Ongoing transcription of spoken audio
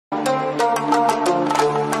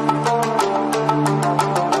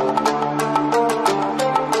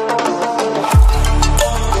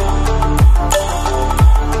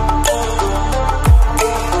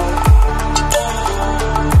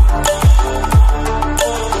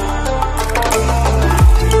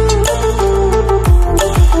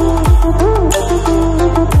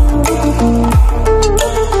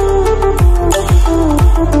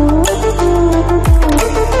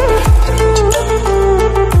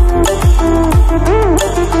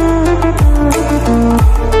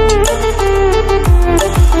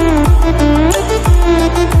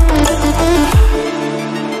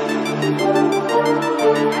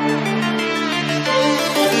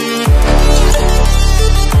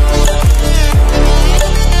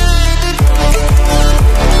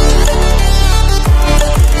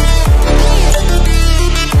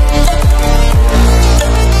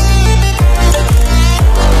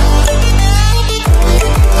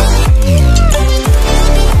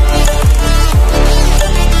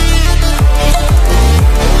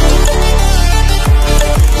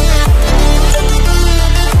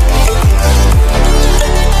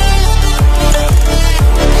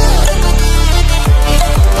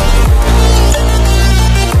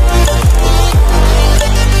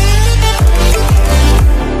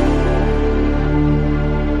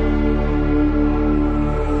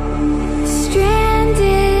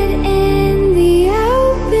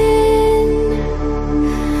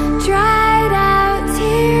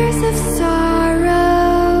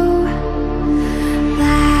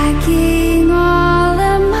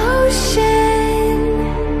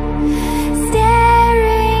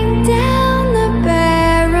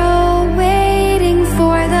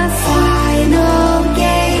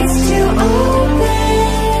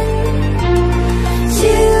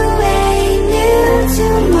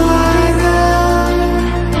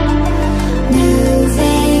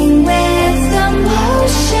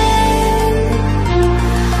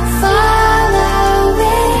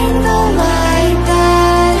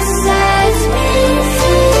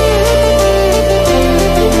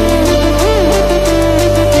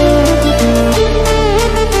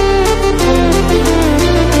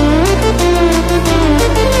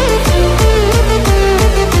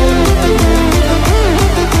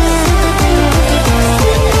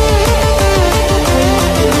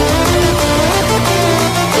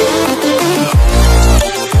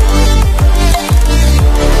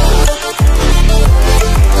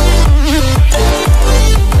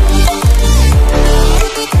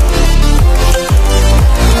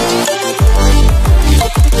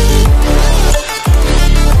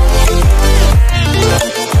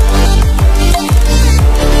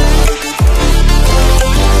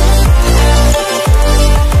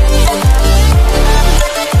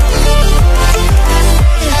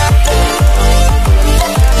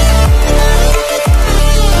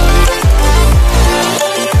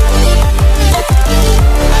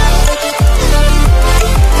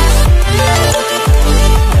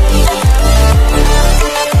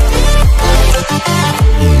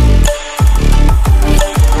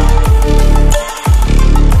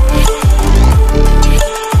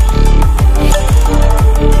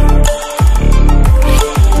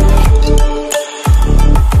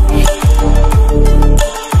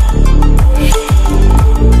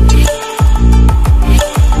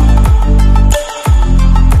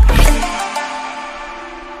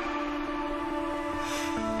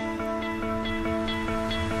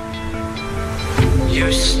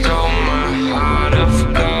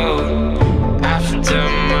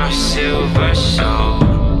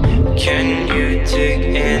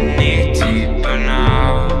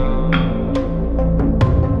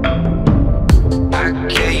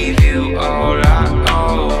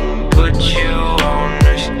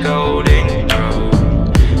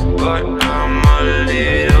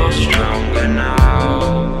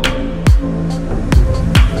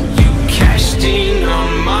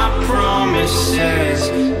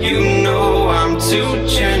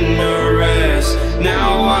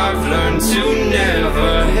to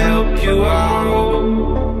never help you out,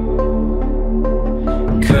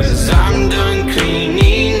 'cause I'm done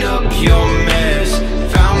cleaning up your mess.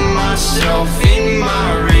 Found myself in my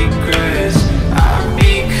regrets. I've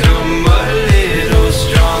become a little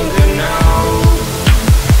stronger now,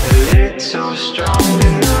 a little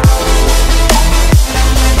stronger now.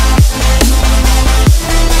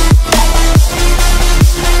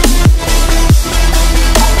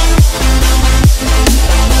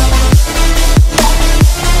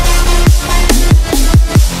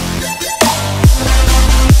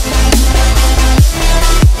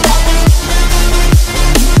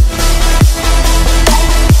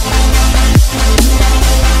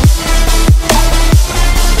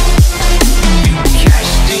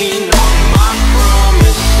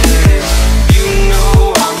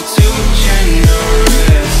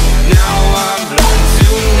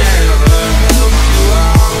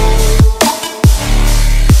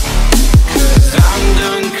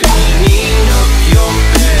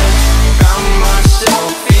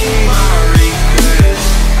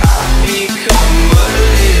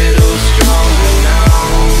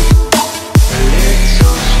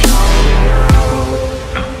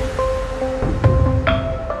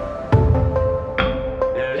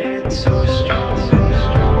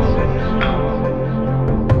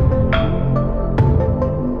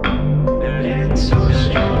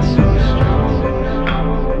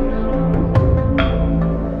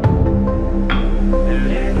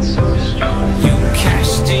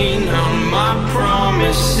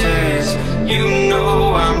 You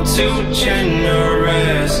know I'm too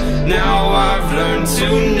generous. Now I've learned to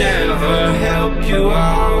never help you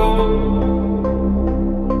out,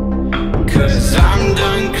 'cause I'm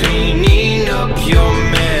done cleaning up your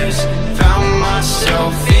mess. Found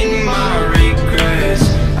myself in my regrets.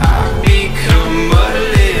 I've become a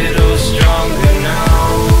little stronger now,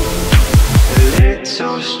 a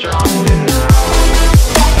little stronger now.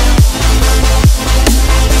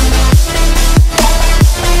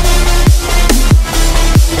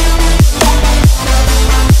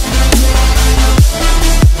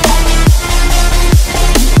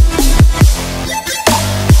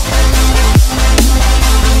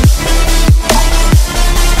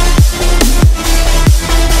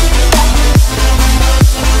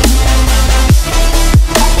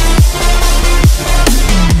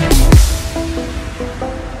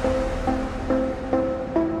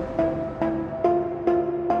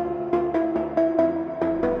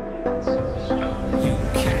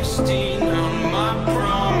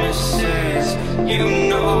 You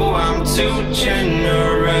know I'm too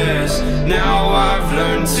generous. Now I've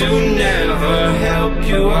learned to never help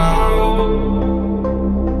you out,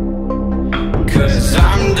 'cause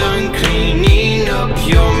I'm done cleaning up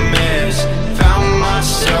your mess. Found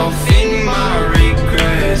myself